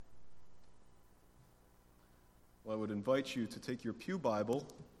Well, I would invite you to take your pew Bible,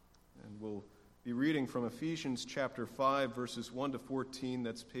 and we'll be reading from Ephesians chapter 5, verses 1 to 14.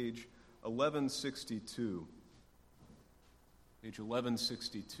 That's page 1162. Page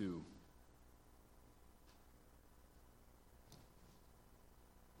 1162.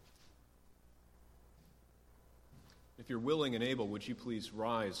 If you're willing and able, would you please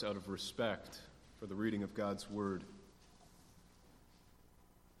rise out of respect for the reading of God's Word?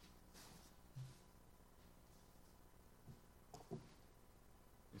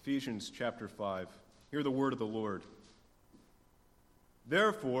 Ephesians chapter 5. Hear the word of the Lord.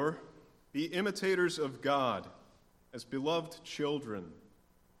 Therefore, be imitators of God as beloved children,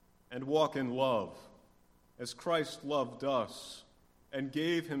 and walk in love, as Christ loved us and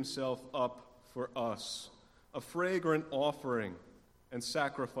gave himself up for us, a fragrant offering and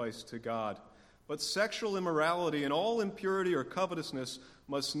sacrifice to God. But sexual immorality and all impurity or covetousness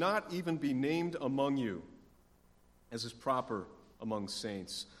must not even be named among you, as is proper among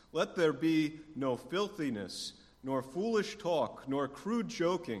saints. Let there be no filthiness, nor foolish talk, nor crude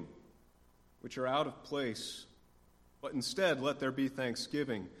joking, which are out of place, but instead let there be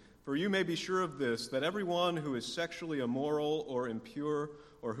thanksgiving. For you may be sure of this, that everyone who is sexually immoral or impure,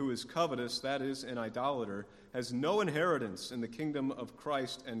 or who is covetous, that is, an idolater, has no inheritance in the kingdom of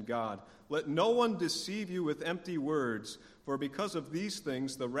Christ and God. Let no one deceive you with empty words, for because of these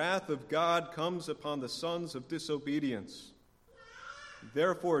things the wrath of God comes upon the sons of disobedience.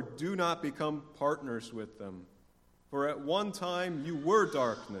 Therefore, do not become partners with them. For at one time you were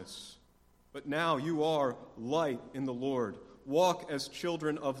darkness, but now you are light in the Lord. Walk as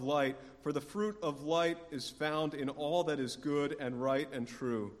children of light, for the fruit of light is found in all that is good and right and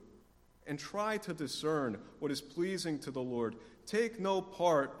true. And try to discern what is pleasing to the Lord. Take no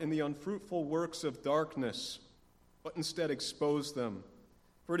part in the unfruitful works of darkness, but instead expose them.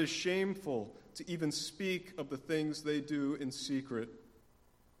 For it is shameful to even speak of the things they do in secret.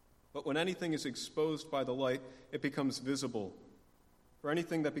 But when anything is exposed by the light, it becomes visible. For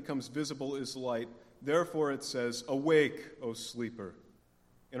anything that becomes visible is light. Therefore it says, "Awake, O sleeper,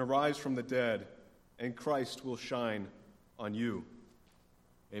 and arise from the dead, and Christ will shine on you."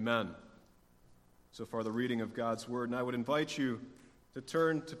 Amen. So far the reading of God's Word. And I would invite you to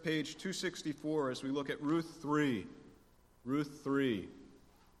turn to page 264 as we look at Ruth 3. Ruth 3,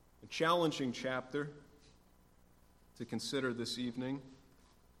 a challenging chapter to consider this evening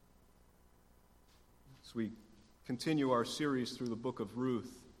as we continue our series through the book of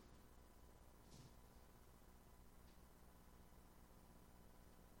Ruth.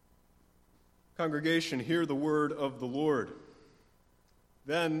 Congregation, hear the word of the Lord.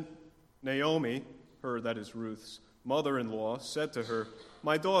 Then Naomi, that is Ruth's mother-in-law, said to her,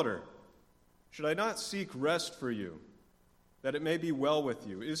 "My daughter, should I not seek rest for you, that it may be well with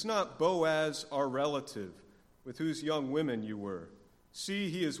you? Is not Boaz our relative, with whose young women you were?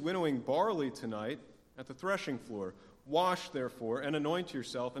 See, he is winnowing barley tonight at the threshing floor. Wash, therefore, and anoint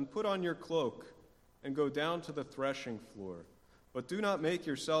yourself, and put on your cloak, and go down to the threshing floor. But do not make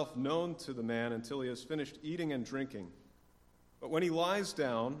yourself known to the man until he has finished eating and drinking. But when he lies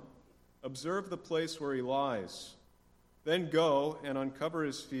down, observe the place where he lies. Then go and uncover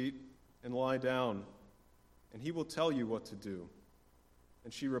his feet and lie down, and he will tell you what to do."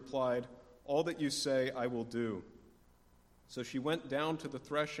 And she replied, "All that you say I will do." So she went down to the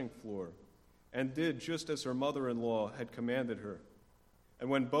threshing floor and did just as her mother-in-law had commanded her. And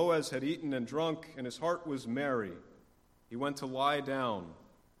when Boaz had eaten and drunk, and his heart was merry, he went to lie down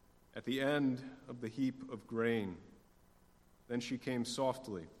at the end of the heap of grain. Then she came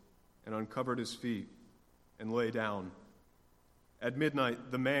softly and uncovered his feet and lay down. At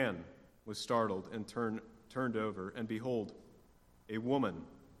midnight the man was startled and turned over, and behold, a woman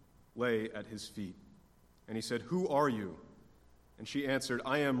lay at his feet. And he said, "Who are you?" And she answered,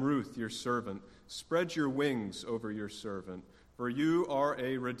 "I am Ruth, your servant. Spread your wings over your servant, for you are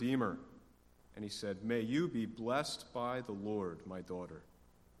a redeemer." And he said, "May you be blessed by the Lord, my daughter.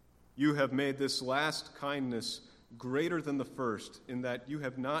 You have made this last kindness greater than the first, in that you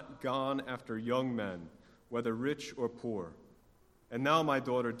have not gone after young men, whether rich or poor. And now, my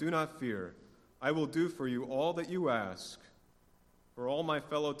daughter, do not fear. I will do for you all that you ask, for all my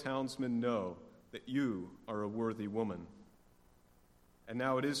fellow townsmen know that you are a worthy woman. And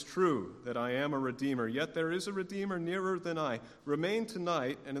now it is true that I am a redeemer, yet there is a redeemer nearer than I. Remain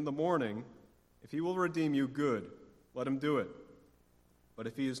tonight, and in the morning, if he will redeem you, good, let him do it. But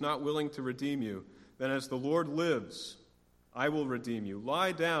if he is not willing to redeem you, then as the Lord lives, I will redeem you.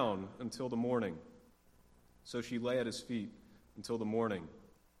 Lie down until the morning." So she lay at his feet until the morning,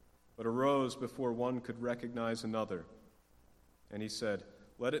 but arose before one could recognize another. And he said,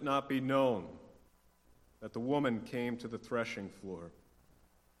 "Let it not be known that the woman came to the threshing floor.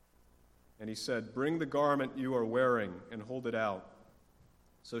 And he said, "Bring the garment you are wearing and hold it out."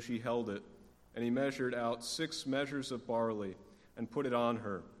 So she held it, and he measured out 6 measures of barley and put it on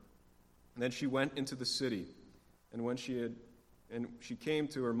her. And then she went into the city, and when she came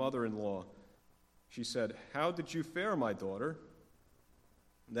to her mother-in-law, she said, "How did you fare, my daughter?"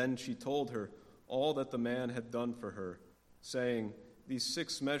 Then she told her all that the man had done for her, saying, "These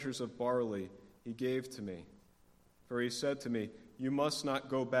 6 measures of barley he gave to me. For he said to me, 'You must not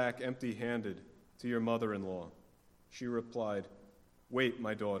go back empty-handed to your mother-in-law.'" She replied, "Wait,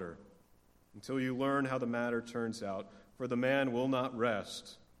 my daughter, until you learn how the matter turns out, for the man will not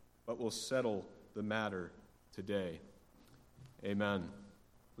rest, but will settle the matter today." Amen.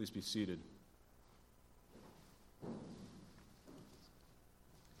 Please be seated.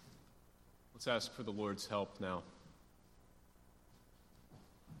 Let's ask for the Lord's help now.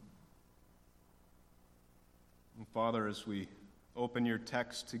 And Father, as we open your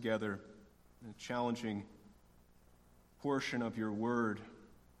text together, a challenging portion of your word,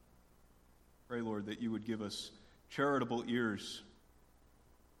 pray, Lord, that you would give us charitable ears.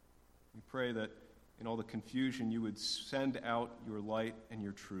 We pray that in all the confusion you would send out your light and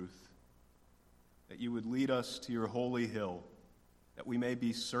your truth, that you would lead us to your holy hill, that we may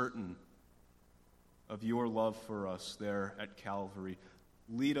be certain of your love for us there at Calvary.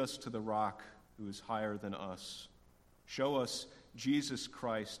 Lead us to the rock who is higher than us. Show us Jesus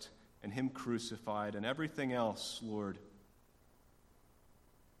Christ and him crucified and everything else, Lord.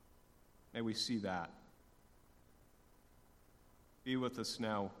 May we see that. Be with us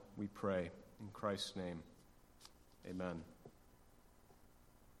now, we pray. In Christ's name, amen.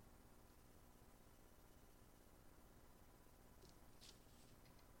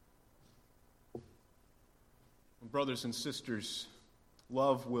 Brothers and sisters,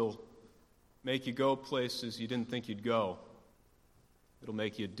 love will make you go places you didn't think you'd go. It'll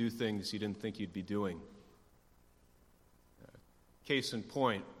make you do things you didn't think you'd be doing. Case in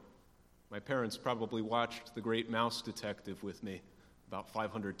point, my parents probably watched The Great Mouse Detective with me about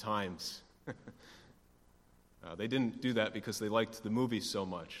 500 times. They didn't do that because they liked the movie so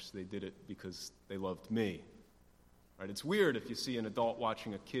much. They did it because they loved me. Right? It's weird if you see an adult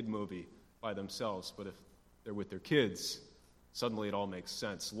watching a kid movie by themselves, but if they're with their kids, suddenly it all makes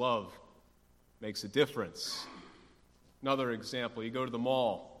sense. Love makes a difference. Another example, you go to the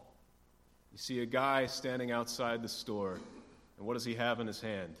mall, you see a guy standing outside the store, and what does he have in his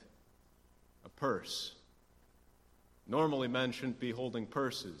hand? A purse. Normally men shouldn't be holding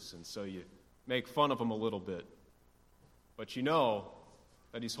purses, and so you make fun of him a little bit. But you know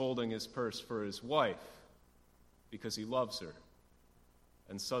that he's holding his purse for his wife because he loves her.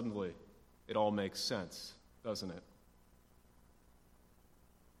 And suddenly it all makes sense, doesn't it?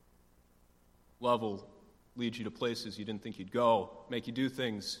 Love will lead you to places you didn't think you'd go, make you do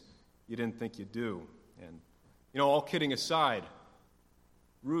things you didn't think you'd do. And, all kidding aside,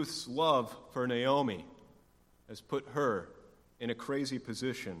 Ruth's love for Naomi has put her in a crazy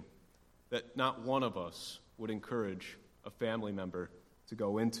position that not one of us would encourage a family member to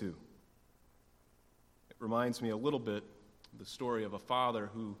go into. It reminds me a little bit of the story of a father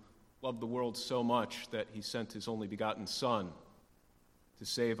who loved the world so much that he sent his only begotten son to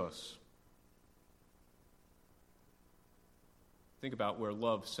save us. Think about where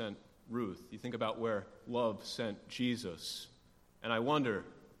love sent Ruth. You think about where love sent Jesus. And I wonder,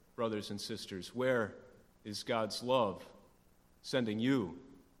 brothers and sisters, where is God's love sending you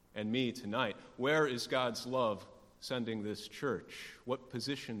and me tonight? Where is God's love sending this church? What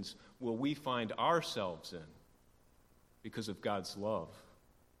positions will we find ourselves in because of God's love?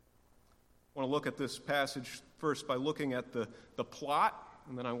 I want to look at this passage first by looking at the plot,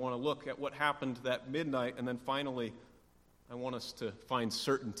 and then I want to look at what happened that midnight, and then finally I want us to find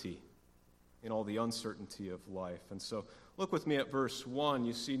certainty in all the uncertainty of life. And so look with me at verse 1.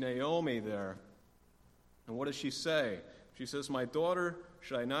 You see Naomi there. And what does she say? She says, "My daughter,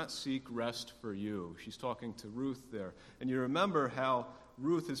 should I not seek rest for you?" She's talking to Ruth there. And you remember how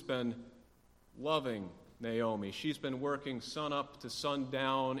Ruth has been loving Naomi. She's been working sun up to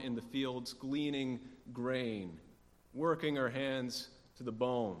sundown in the fields, gleaning grain, working her hands to the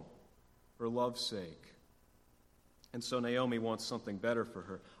bone for love's sake. And so Naomi wants something better for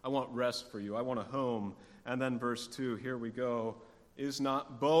her. "I want rest for you. I want a home." And then verse 2, here we go. "Is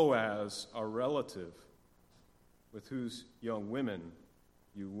not Boaz a relative with whose young women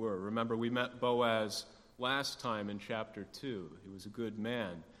you were?" Remember, we met Boaz last time in chapter 2. He was a good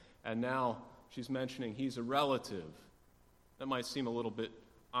man. And now she's mentioning he's a relative. That might seem a little bit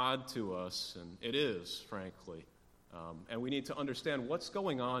odd to us, and it is, frankly. And we need to understand what's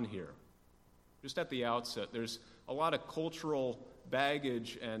going on here. Just at the outset, there's a lot of cultural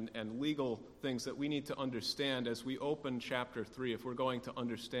baggage and legal things that we need to understand as we open chapter 3 if we're going to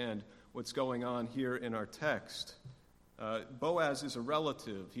understand what's going on here in our text. Boaz is a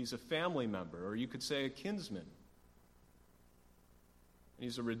relative. He's a family member, or you could say a kinsman. And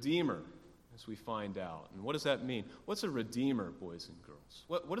he's a redeemer, as we find out. And what does that mean? What's a redeemer, boys and girls?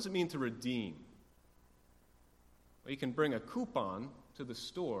 What does it mean to redeem? Well, you can bring a coupon to the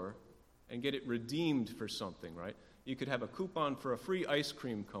store and get it redeemed for something, right? You could have a coupon for a free ice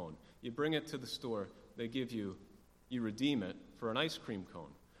cream cone. You bring it to the store, they give you redeem it for an ice cream cone.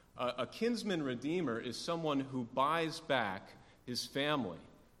 A kinsman redeemer is someone who buys back his family.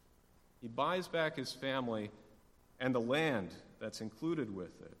 He buys back his family and the land that's included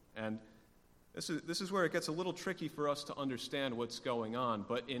with it. And this is where it gets a little tricky for us to understand what's going on.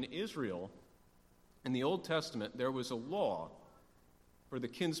 But in Israel, in the Old Testament, there was a law for the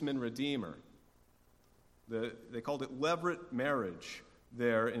kinsman redeemer. They called it levirate marriage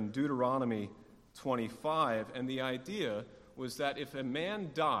there in Deuteronomy 25. And the idea was that if a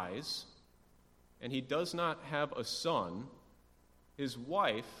man dies and he does not have a son, his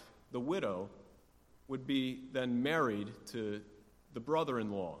wife, the widow, would be then married to the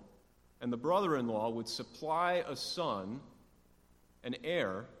brother-in-law. And the brother-in-law would supply a son, an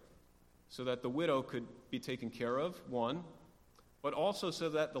heir, so that the widow could be taken care of, one, but also so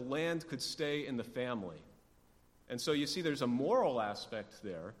that the land could stay in the family. And so you see there's a moral aspect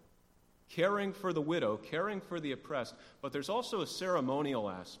there, caring for the widow, caring for the oppressed, but there's also a ceremonial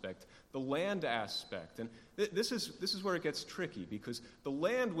aspect, the land aspect. And this is where it gets tricky, because the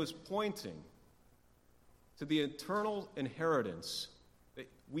land was pointing to the eternal inheritance that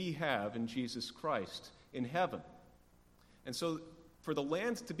we have in Jesus Christ in heaven. And so for the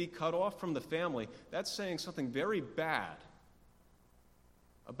land to be cut off from the family, that's saying something very bad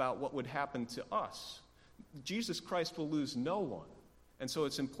about what would happen to us. Jesus Christ will lose no one. And so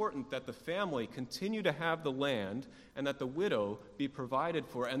it's important that the family continue to have the land and that the widow be provided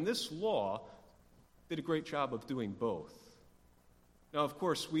for. And this law did a great job of doing both. Now, of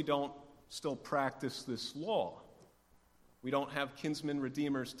course, we don't still practice this law. We don't have kinsman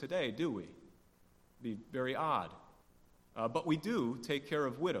redeemers today, do we? It'd be very odd. But we do take care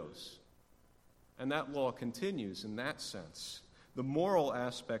of widows. And that law continues in that sense. The moral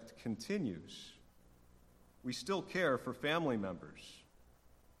aspect continues. We still care for family members.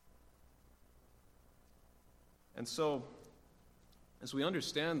 And so, as we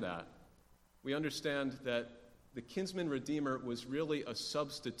understand that the kinsman redeemer was really a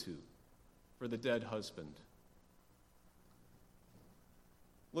substitute for the dead husband.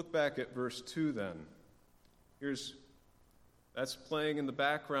 Look back at verse 2 then. That's playing in the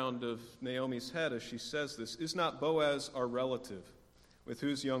background of Naomi's head as she says this. Is not Boaz our relative, with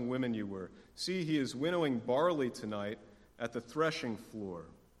whose young women you were? See, he is winnowing barley tonight at the threshing floor.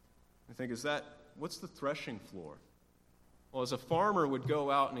 I think, what's the threshing floor? Well, as a farmer would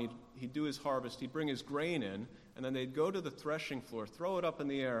go out and he'd do his harvest, he'd bring his grain in, and then they'd go to the threshing floor, throw it up in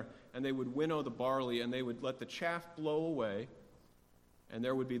the air, and they would winnow the barley, and they would let the chaff blow away, and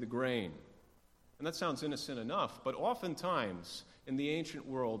there would be the grain. And that sounds innocent enough, but oftentimes in the ancient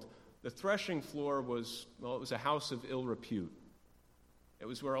world, the threshing floor was a house of ill repute. It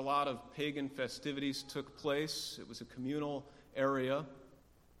was where a lot of pagan festivities took place. It was a communal area.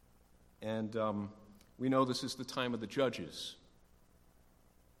 And we know this is the time of the judges.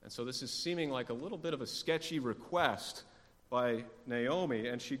 And so this is seeming like a little bit of a sketchy request by Naomi,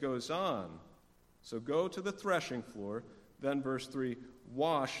 and she goes on. So go to the threshing floor. Then verse 3,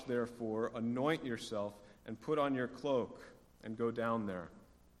 wash, therefore, anoint yourself, and put on your cloak, and go down there.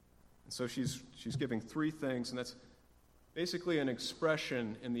 And so she's giving three things, and that's basically an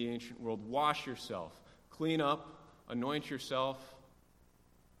expression in the ancient world. Wash yourself, clean up, anoint yourself.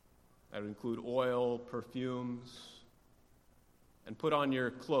 That would include oil, perfumes, and put on your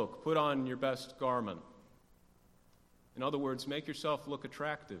cloak, put on your best garment. In other words, make yourself look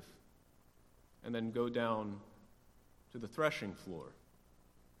attractive, and then go down to the threshing floor.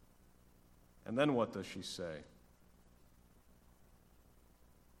 And then what does she say?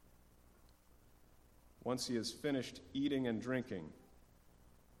 Once he has finished eating and drinking,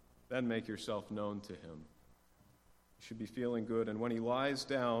 then make yourself known to him. You should be feeling good. And when he lies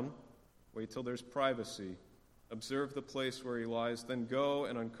down, wait till there's privacy. Observe the place where he lies. Then go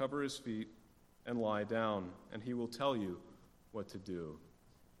and uncover his feet and lie down, and he will tell you what to do.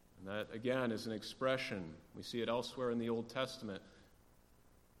 And that, again, is an expression. We see it elsewhere in the Old Testament.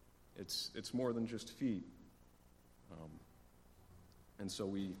 It's more than just feet. And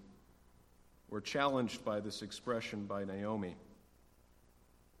so we're challenged by this expression by Naomi.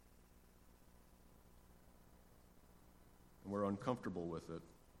 and we're uncomfortable with it.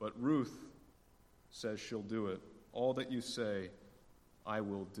 But Ruth says she'll do it. All that you say, I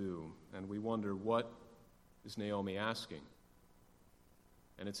will do. And we wonder, what is Naomi asking?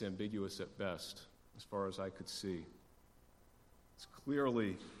 And it's ambiguous at best, as far as I could see. It's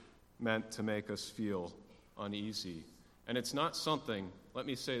clearly meant to make us feel uneasy. And it's not something, let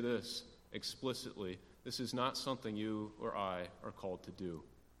me say this explicitly, this is not something you or I are called to do.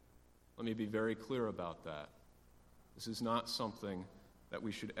 Let me be very clear about that. This is not something that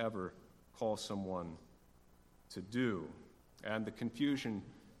we should ever call someone to do. And the confusion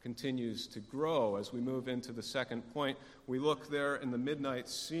continues to grow as we move into the second point. We look there in the midnight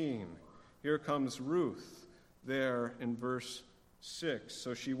scene. Here comes Ruth there in verse 6.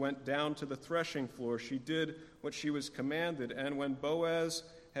 So she went down to the threshing floor. She did what she was commanded. And when Boaz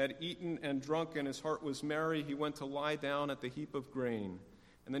had eaten and drunk and his heart was merry, he went to lie down at the heap of grain.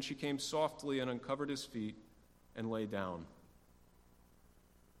 And then she came softly and uncovered his feet and lay down.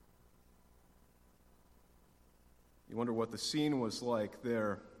 You wonder what the scene was like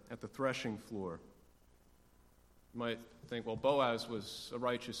there at the threshing floor. You might think, well, Boaz was a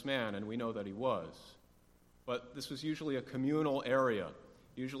righteous man, and we know that he was. But this was usually a communal area.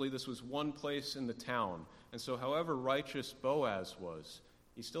 Usually this was one place in the town. And so however righteous Boaz was,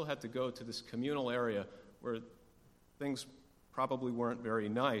 he still had to go to this communal area where things probably weren't very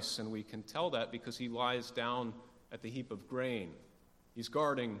nice. And we can tell that because he lies down at the heap of grain. He's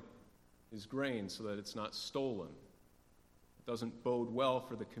guarding his grain so that it's not stolen. It doesn't bode well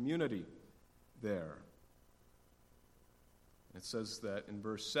for the community there. It says that in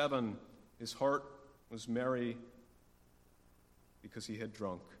verse 7, his heart was merry because he had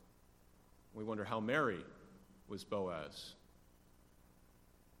drunk. We wonder, how merry was Boaz?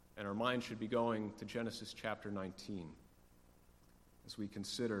 And our mind should be going to Genesis chapter 19 as we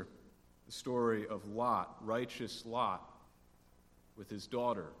consider the story of Lot, righteous Lot, with his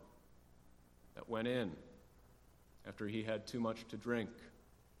daughter that went in after he had too much to drink.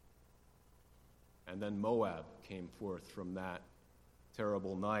 And then Moab came forth from that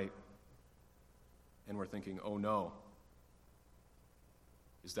terrible night. And we're thinking, oh no,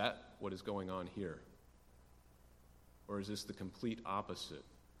 is that what is going on here? Or is this the complete opposite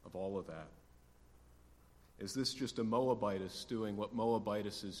of all of that? Is this just a Moabitess doing what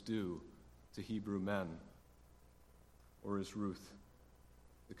Moabitesses do to Hebrew men? Or is Ruth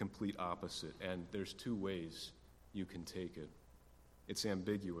the complete opposite? And there's two ways you can take it. It's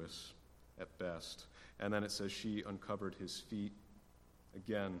ambiguous at best. And then it says she uncovered his feet.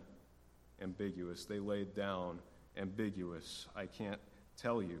 Again, ambiguous. They laid down. Ambiguous. I can't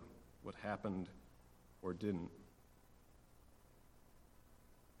tell you what happened or didn't.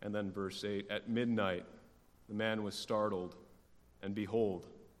 And then verse 8, at midnight the man was startled, and behold,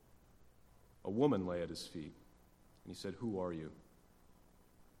 a woman lay at his feet. And he said, who are you?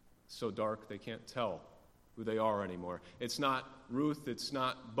 It's so dark they can't tell who they are anymore. It's not Ruth, it's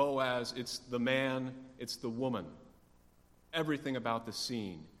not Boaz, it's the man, it's the woman. Everything about the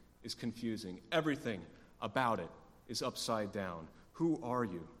scene is confusing. Everything about it is upside down. Who are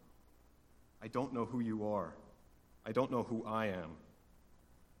you? I don't know who you are. I don't know who I am.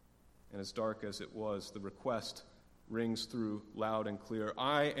 And as dark as it was, the request rings through loud and clear.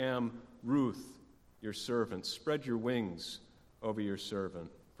 I am Ruth, your servant. Spread your wings over your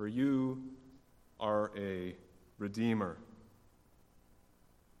servant, for you are a redeemer.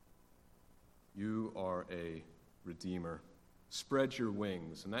 You are a redeemer. Spread your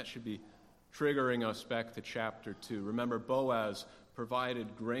wings. And that should be triggering us back to chapter 2. Remember, Boaz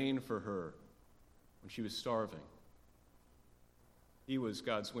provided grain for her when she was starving. He was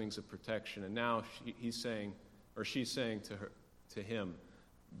God's wings of protection. And now she's saying to him,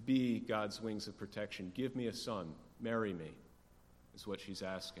 be God's wings of protection. Give me a son. Marry me, is what she's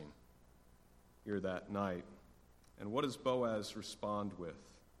asking here that night. And what does Boaz respond with?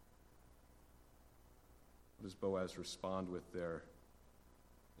 What does Boaz respond with there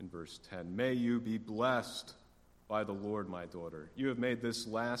in verse 10? May you be blessed by the Lord, my daughter. You have made this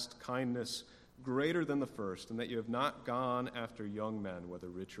last kindness greater than the first, and that you have not gone after young men, whether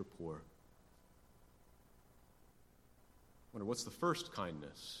rich or poor. I wonder, what's the first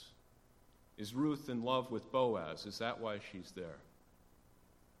kindness? Is Ruth in love with Boaz? Is that why she's there?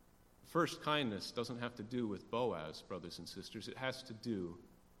 First kindness doesn't have to do with Boaz, brothers and sisters. It has to do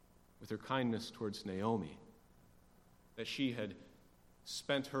with her kindness towards Naomi. That she had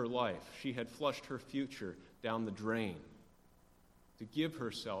spent her life, she had flushed her future down the drain to give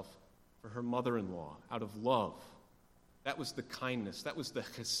herself for her mother-in-law out of love. That was the kindness, that was the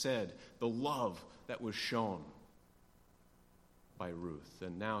chesed, the love that was shown by Ruth.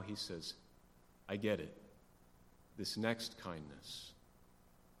 And now he says, I get it. this next kindness.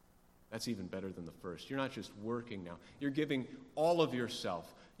 That's even better than the first. You're not just working now. You're giving all of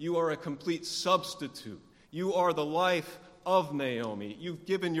yourself. You are a complete substitute. You are the life of Naomi. You've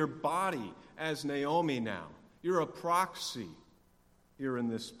given your body as Naomi now. You're a proxy here in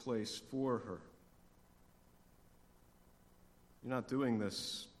this place for her. You're not doing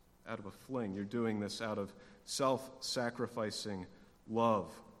this out of a fling. You're doing this out of self-sacrificing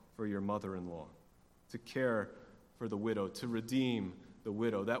love for your mother-in-law, to care for the widow, to redeem the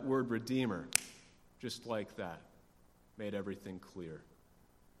widow. That word redeemer, just like that, made everything clear.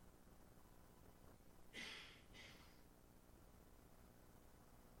 He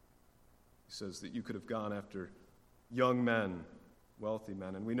says that you could have gone after young men, wealthy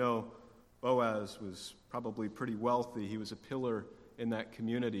men, and we know Boaz was probably pretty wealthy. He was a pillar in that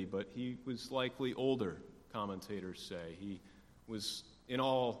community, but he was likely older, commentators say. He was, in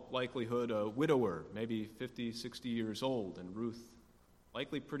all likelihood, a widower, maybe 50, 60 years old, and Ruth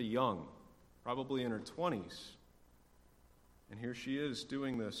likely pretty young, probably in her 20s. And here she is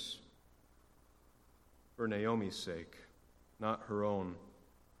doing this for Naomi's sake, not her own.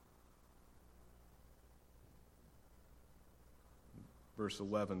 Verse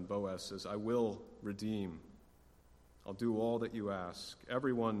 11, Boaz says, I will redeem. I'll do all that you ask.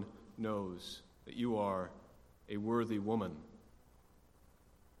 Everyone knows that you are a worthy woman.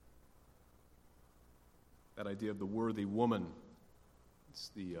 That idea of the worthy woman, it's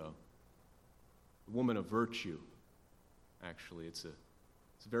the woman of virtue, actually. It's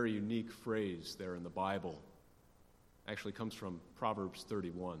a very unique phrase there in the Bible. Actually comes from Proverbs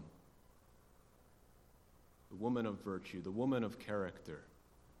 31. The woman of virtue, the woman of character.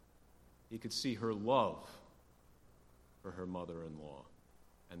 He could see her love for her mother-in-law.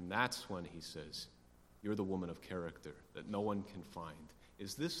 And that's when he says, you're the woman of character that no one can find.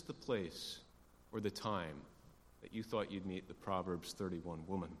 Is this the place or the time that you thought you'd meet the Proverbs 31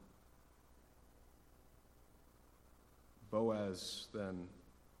 woman? Boaz then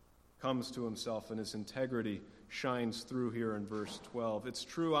comes to himself, and his integrity shines through here in verse 12. It's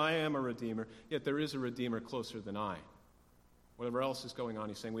true, I am a redeemer, yet there is a redeemer closer than I. Whatever else is going on,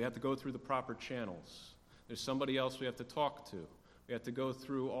 he's saying we have to go through the proper channels. There's somebody else we have to talk to. We have to go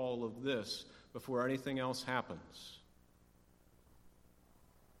through all of this before anything else happens.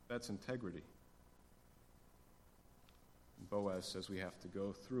 That's integrity. And Boaz says we have to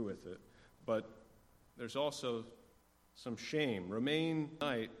go through with it. But there's also some shame. Remain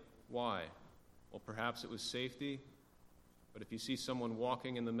night. Why? Well, perhaps it was safety. But if you see someone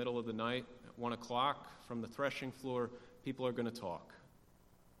walking in the middle of the night at 1 o'clock from the threshing floor, people are going to talk.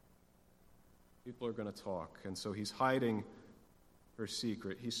 People are going to talk. And so he's hiding her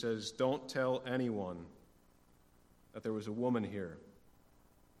secret. He says, don't tell anyone that there was a woman here.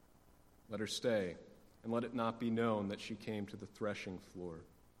 Let her stay, and let it not be known that she came to the threshing floor.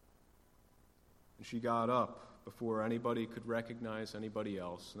 And she got up before anybody could recognize anybody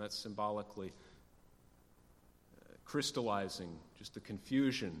else, and that's symbolically crystallizing just the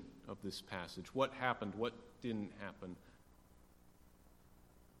confusion of this passage. What happened? What didn't happen?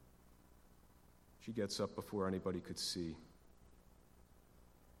 She gets up before anybody could see.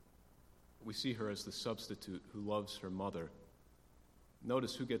 We see her as the substitute who loves her mother.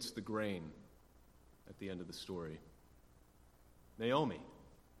 Notice who gets the grain at the end of the story. Naomi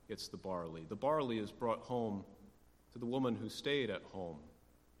gets the barley. The barley is brought home to the woman who stayed at home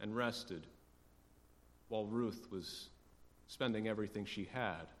and rested while Ruth was spending everything she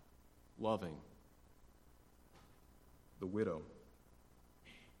had, loving the widow.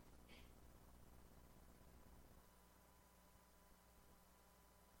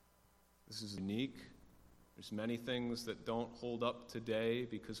 This is unique. There's many things that don't hold up today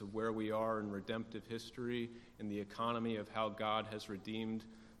because of where we are in redemptive history, in the economy of how God has redeemed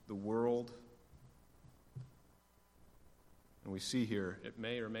the world. And we see here, it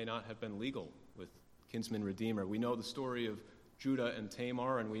may or may not have been legal with kinsman redeemer. We know the story of Judah and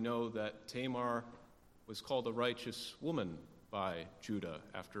Tamar, and we know that Tamar was called a righteous woman by Judah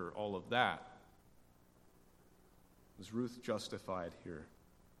after all of that. Was Ruth justified here?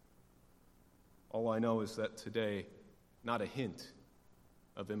 All I know is that today, not a hint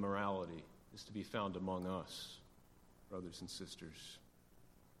of immorality is to be found among us, brothers and sisters.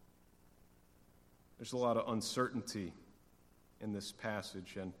 There's a lot of uncertainty in this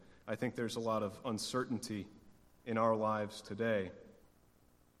passage, and I think there's a lot of uncertainty in our lives today.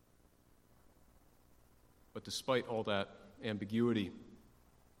 But despite all that ambiguity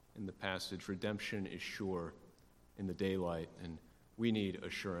in the passage, redemption is sure in the daylight, and we need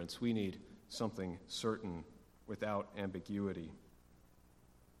assurance. We need something certain without ambiguity.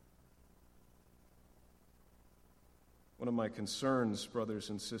 One of my concerns,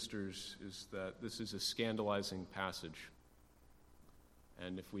 brothers and sisters, is that this is a scandalizing passage.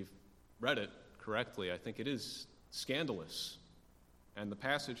 And if we've read it correctly, I think it is scandalous. And the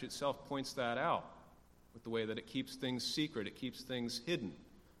passage itself points that out with the way that it keeps things secret, it keeps things hidden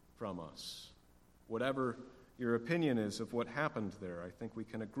from us. Whatever your opinion is of what happened there, I think we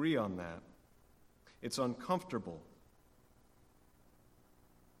can agree on that. It's uncomfortable.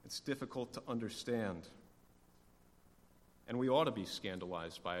 It's difficult to understand. And we ought to be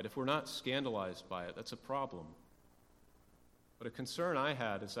scandalized by it. If we're not scandalized by it, that's a problem. But a concern I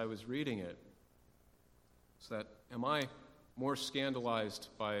had as I was reading it is that, am I more scandalized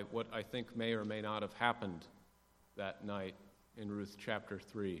by what I think may or may not have happened that night in Ruth chapter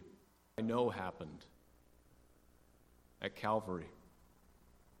 3? I know happened at Calvary.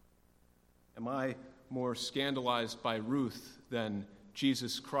 Am I more scandalized by Ruth than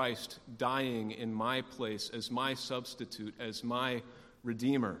Jesus Christ dying in my place as my substitute, as my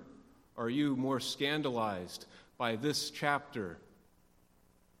Redeemer? Are you more scandalized by this chapter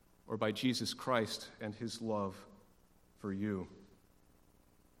or by Jesus Christ and his love for you?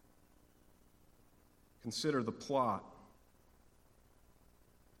 Consider the plot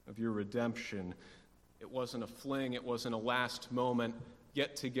of your redemption. It wasn't a fling, it wasn't a last moment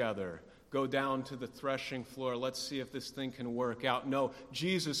get together. Go down to the threshing floor, let's see if this thing can work out. No,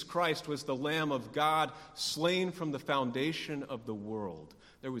 Jesus Christ was the Lamb of God, slain from the foundation of the world.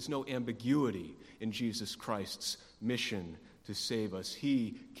 There was no ambiguity in Jesus Christ's mission to save us.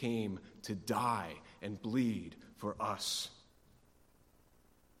 He came to die and bleed for us.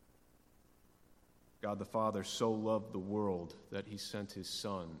 God the Father so loved the world that he sent his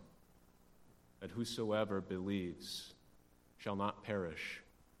Son, that whosoever believes shall not perish,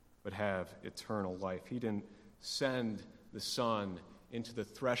 but have eternal life. He didn't send the Son into the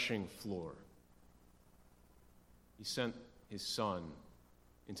threshing floor. He sent his Son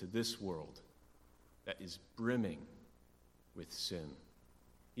into this world that is brimming with sin.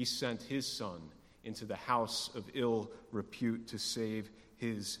 He sent his Son into the house of ill repute to save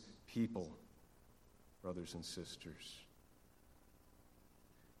his people, brothers and sisters.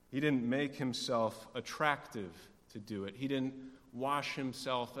 He didn't make himself attractive to do it. He didn't wash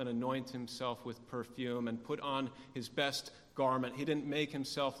himself and anoint himself with perfume and put on his best garment. He didn't make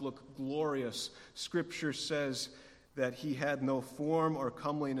himself look glorious. Scripture says that he had no form or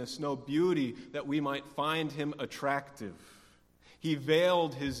comeliness, no beauty that we might find him attractive. He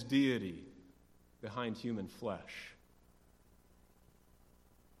veiled his deity behind human flesh.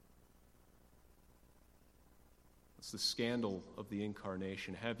 It's the scandal of the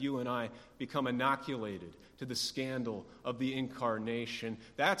incarnation. Have you and I become inoculated to the scandal of the incarnation?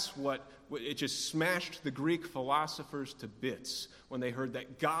 That's what it just smashed the Greek philosophers to bits when they heard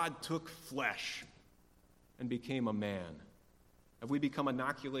that God took flesh and became a man. Have we become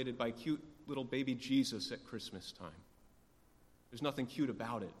inoculated by cute little baby Jesus at Christmas time? There's nothing cute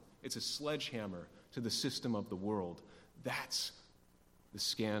about it. It's a sledgehammer to the system of the world. That's the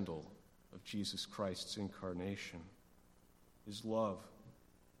scandal of Jesus Christ's incarnation. His love.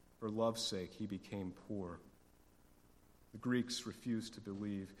 For love's sake, he became poor. The Greeks refused to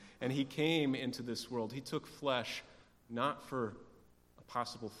believe. And he came into this world. He took flesh not for a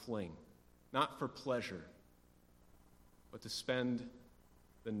possible fling, not for pleasure, but to spend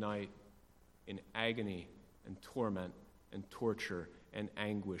the night in agony and torment and torture and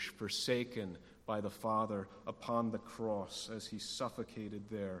anguish, forsaken by the Father upon the cross as he suffocated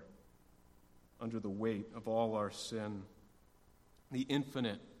there under the weight of all our sin. The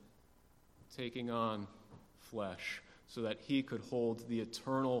infinite taking on flesh so that he could hold the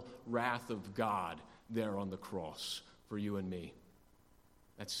eternal wrath of God there on the cross for you and me.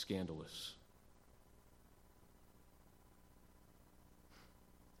 That's scandalous.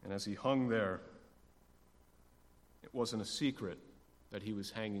 And as he hung there, it wasn't a secret that he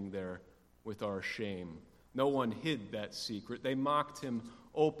was hanging there with our shame. No one hid that secret. They mocked him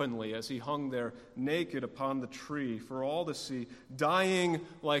openly as he hung there naked upon the tree for all to see, dying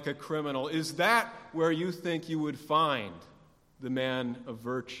like a criminal. Is that where you think you would find the man of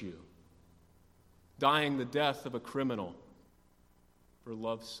virtue? Dying the death of a criminal for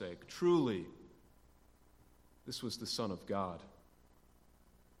love's sake. Truly, this was the Son of God.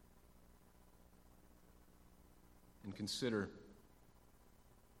 And consider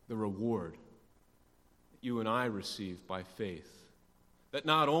the reward that you and I receive by faith. That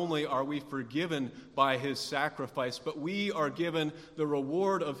not only are we forgiven by his sacrifice, but we are given the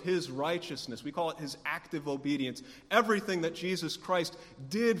reward of his righteousness. We call it his active obedience. Everything that Jesus Christ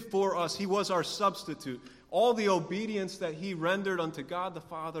did for us, he was our substitute. All the obedience that he rendered unto God the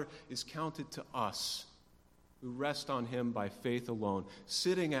Father is counted to us who rest on him by faith alone,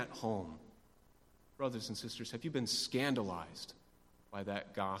 sitting at home. Brothers and sisters, have you been scandalized by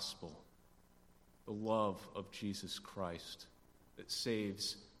that gospel, the love of Jesus Christ that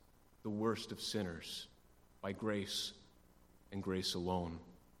saves the worst of sinners by grace and grace alone?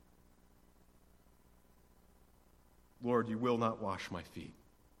 Lord, you will not wash my feet.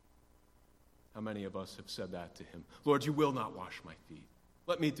 How many of us have said that to him? Lord, you will not wash my feet.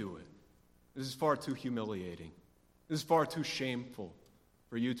 Let me do it. This is far too humiliating. This is far too shameful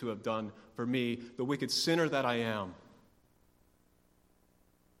for you to have done for me, the wicked sinner that I am.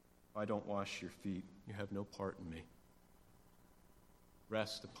 If I don't wash your feet, you have no part in me.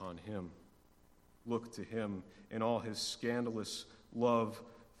 Rest upon him. Look to him in all his scandalous love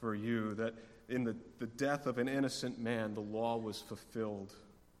for you, that in the death of an innocent man, the law was fulfilled.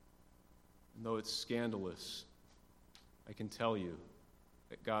 And though it's scandalous, I can tell you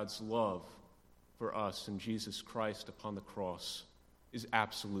that God's love for us in Jesus Christ upon the cross is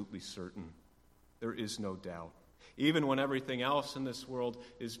absolutely certain. There is no doubt. Even when everything else in this world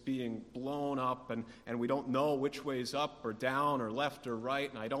is being blown up and we don't know which way is up or down or left or right,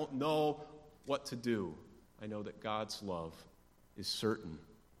 and I don't know what to do, I know that God's love is certain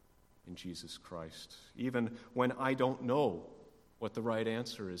in Jesus Christ. Even when I don't know what the right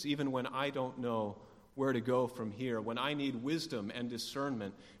answer is, even when I don't know where to go from here, when I need wisdom and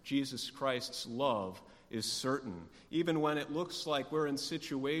discernment, Jesus Christ's love is certain. Even when it looks like we're in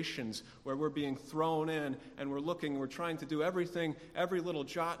situations where we're being thrown in and we're trying to do everything, every little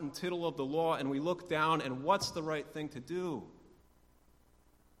jot and tittle of the law, and we look down and what's the right thing to do?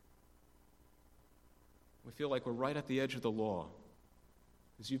 We feel like we're right at the edge of the law,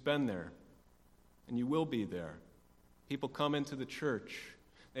 because you've been there and you will be there. People come into the church.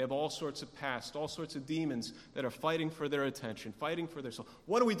 They have all sorts of past, all sorts of demons that are fighting for their attention, fighting for their soul.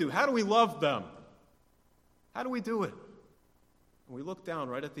 What do we do? How do we love them? How do we do it? And we look down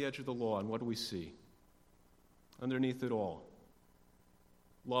right at the edge of the law, and what do we see? Underneath it all,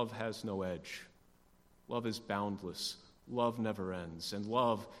 love has no edge. Love is boundless. Love never ends. And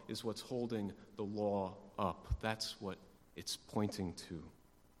love is what's holding the law up. That's what it's pointing to.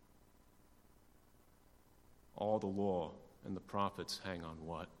 All the law and the prophets hang on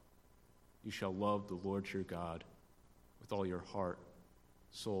what? You shall love the Lord your God with all your heart,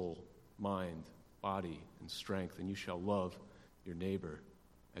 soul, mind, body, and strength, and you shall love your neighbor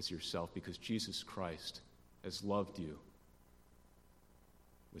as yourself, because Jesus Christ has loved you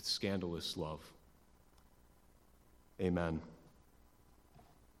with scandalous love. Amen.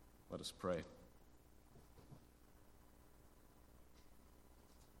 Let us pray.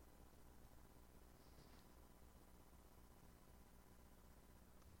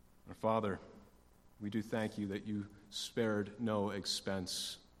 Our Father, we do thank you that you spared no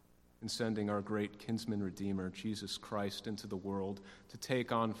expense in sending our great kinsman redeemer, Jesus Christ, into the world to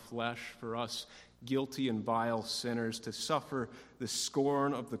take on flesh for us, guilty and vile sinners, to suffer the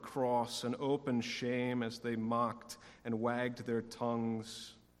scorn of the cross and open shame as they mocked and wagged their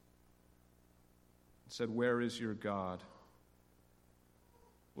tongues and said, "Where is your God?"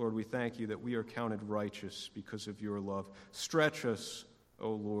 Lord, we thank you that we are counted righteous because of your love. Stretch us,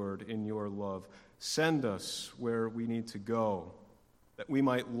 O Lord, in your love. Send us where we need to go, that we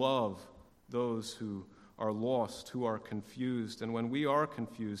might love those who are lost, who are confused. And when we are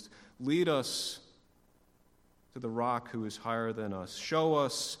confused, lead us to the rock who is higher than us. Show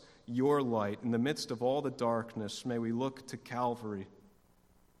us your light. In the midst of all the darkness, may we look to Calvary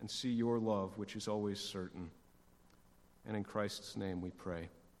and see your love, which is always certain. And in Christ's name we pray.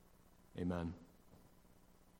 Amen.